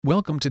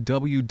Welcome to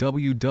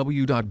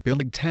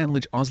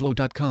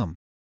www.billingtanlageoslo.com.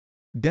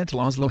 Dental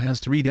Oslo has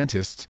 3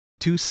 dentists,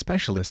 2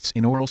 specialists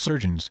in oral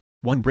surgeons,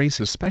 1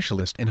 braces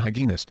specialist and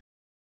hygienist.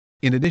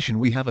 In addition,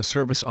 we have a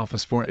service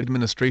office for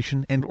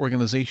administration and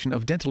organization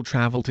of dental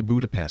travel to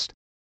Budapest.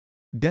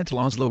 Dental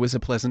Oslo is a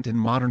pleasant and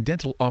modern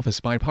dental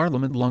office by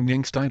Parliament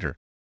Longyearbyen.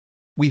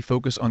 We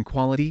focus on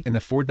quality and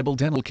affordable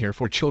dental care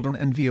for children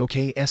and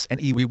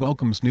VOKSNE. We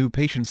welcomes new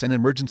patients and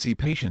emergency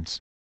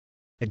patients.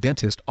 At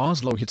Dentist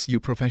Oslo hits you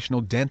professional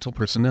dental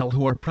personnel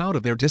who are proud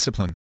of their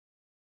discipline.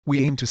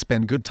 We aim to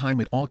spend good time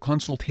at all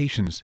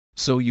consultations,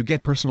 so you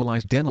get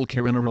personalized dental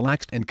care in a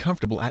relaxed and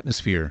comfortable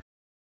atmosphere.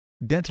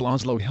 Dental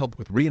Oslo help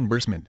with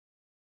reimbursement.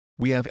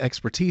 We have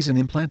expertise in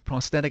implant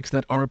prosthetics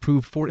that are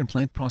approved for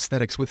implant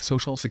prosthetics with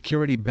social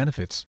security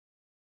benefits.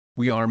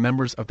 We are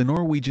members of the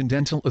Norwegian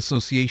Dental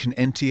Association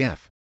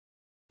 (NTF).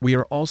 We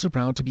are also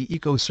proud to be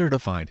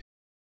eco-certified.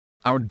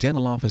 Our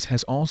dental office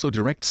has also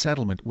direct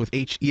settlement with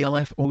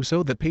HELFO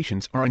so that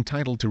patients are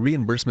entitled to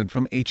reimbursement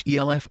from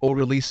HELFO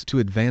release to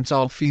advance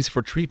all fees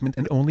for treatment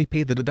and only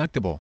pay the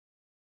deductible.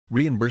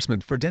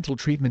 Reimbursement for dental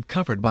treatment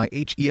covered by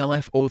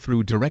HELFO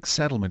through direct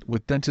settlement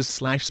with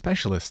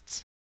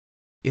dentists/specialists.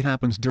 It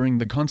happens during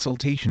the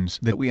consultations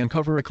that we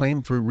uncover a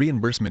claim for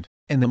reimbursement,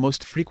 and the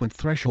most frequent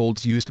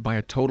thresholds used by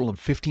a total of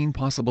 15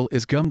 possible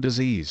is gum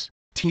disease,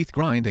 teeth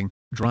grinding,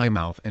 dry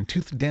mouth and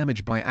tooth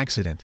damage by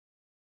accident.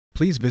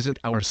 Please visit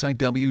our site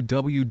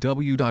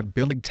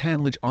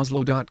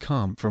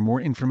www.billingtanlageoslo.com for more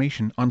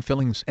information on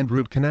fillings and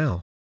root canal.